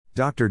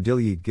Dr.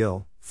 Dilyit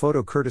Gill,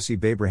 Photo courtesy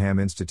Babraham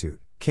Institute,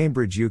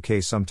 Cambridge,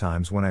 UK.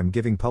 Sometimes when I'm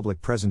giving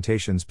public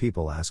presentations,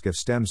 people ask if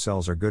stem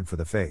cells are good for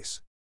the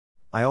face.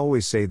 I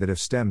always say that if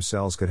stem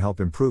cells could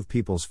help improve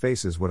people's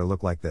faces, would it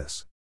look like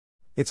this?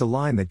 It's a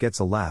line that gets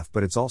a laugh,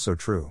 but it's also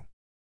true.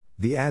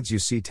 The ads you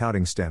see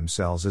touting stem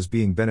cells as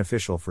being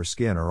beneficial for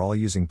skin are all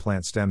using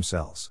plant stem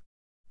cells.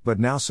 But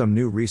now some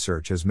new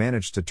research has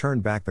managed to turn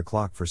back the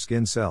clock for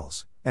skin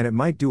cells, and it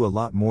might do a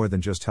lot more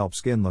than just help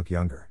skin look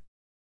younger.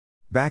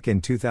 Back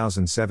in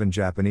 2007,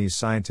 Japanese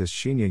scientist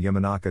Shinya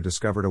Yamanaka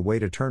discovered a way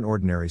to turn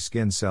ordinary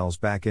skin cells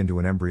back into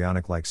an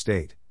embryonic-like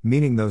state,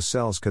 meaning those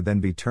cells could then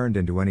be turned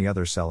into any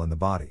other cell in the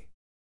body.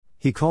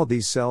 He called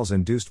these cells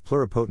induced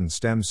pluripotent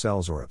stem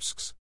cells, or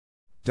IPSCs.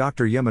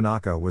 Dr.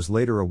 Yamanaka was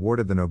later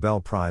awarded the Nobel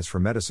Prize for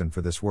Medicine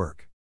for this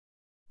work.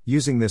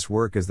 Using this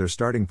work as their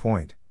starting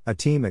point, a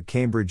team at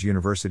Cambridge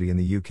University in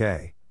the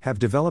UK have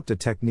developed a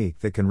technique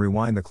that can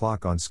rewind the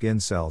clock on skin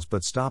cells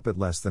but stop it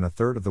less than a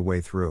third of the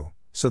way through.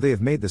 So they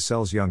have made the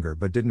cells younger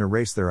but didn't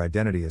erase their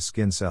identity as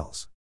skin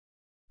cells.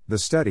 The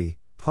study,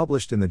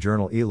 published in the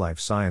journal eLife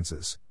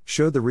Sciences,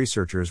 showed the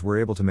researchers were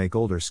able to make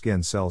older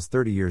skin cells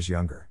 30 years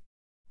younger.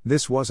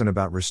 This wasn't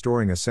about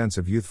restoring a sense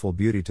of youthful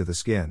beauty to the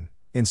skin,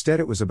 instead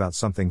it was about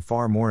something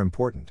far more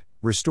important,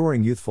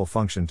 restoring youthful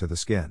function to the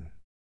skin.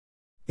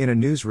 In a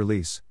news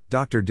release,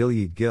 Dr.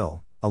 Dilyit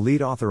Gill, a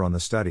lead author on the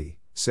study,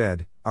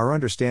 said, "Our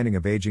understanding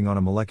of aging on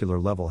a molecular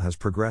level has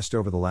progressed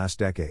over the last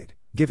decade,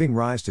 giving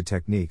rise to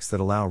techniques that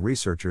allow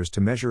researchers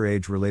to measure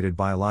age-related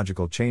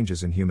biological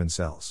changes in human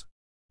cells.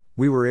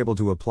 We were able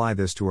to apply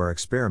this to our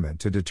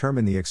experiment to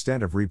determine the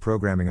extent of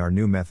reprogramming our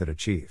new method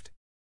achieved."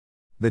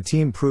 The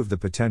team proved the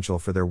potential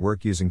for their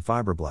work using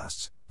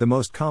fibroblasts, the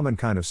most common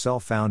kind of cell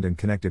found in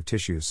connective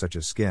tissues such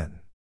as skin.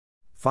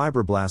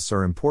 Fibroblasts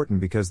are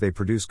important because they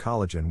produce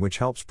collagen, which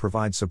helps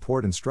provide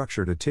support and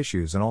structure to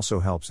tissues and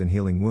also helps in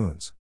healing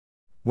wounds.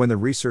 When the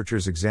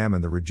researchers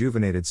examined the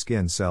rejuvenated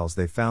skin cells,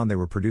 they found they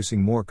were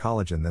producing more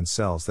collagen than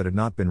cells that had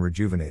not been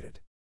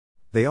rejuvenated.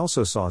 They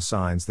also saw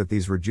signs that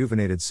these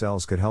rejuvenated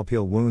cells could help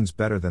heal wounds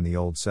better than the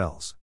old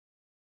cells.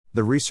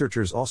 The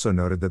researchers also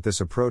noted that this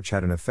approach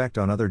had an effect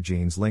on other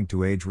genes linked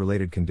to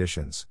age-related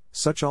conditions,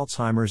 such as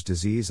Alzheimer's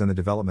disease and the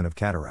development of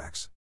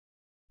cataracts.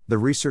 The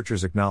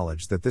researchers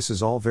acknowledged that this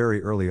is all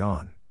very early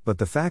on, but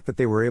the fact that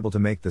they were able to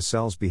make the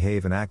cells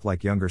behave and act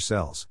like younger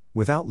cells,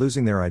 without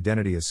losing their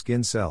identity as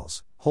skin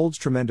cells, holds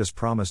tremendous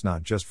promise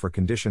not just for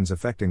conditions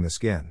affecting the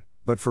skin,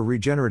 but for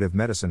regenerative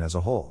medicine as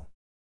a whole.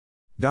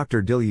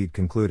 Dr. Dilyit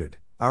concluded,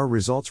 "Our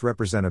results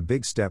represent a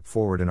big step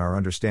forward in our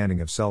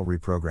understanding of cell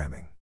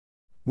reprogramming.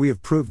 We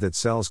have proved that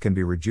cells can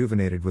be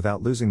rejuvenated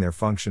without losing their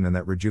function, and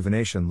that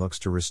rejuvenation looks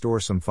to restore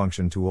some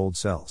function to old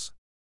cells.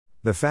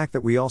 The fact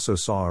that we also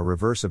saw a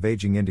reverse of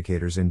aging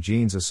indicators in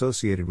genes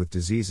associated with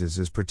diseases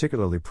is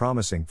particularly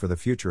promising for the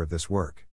future of this work."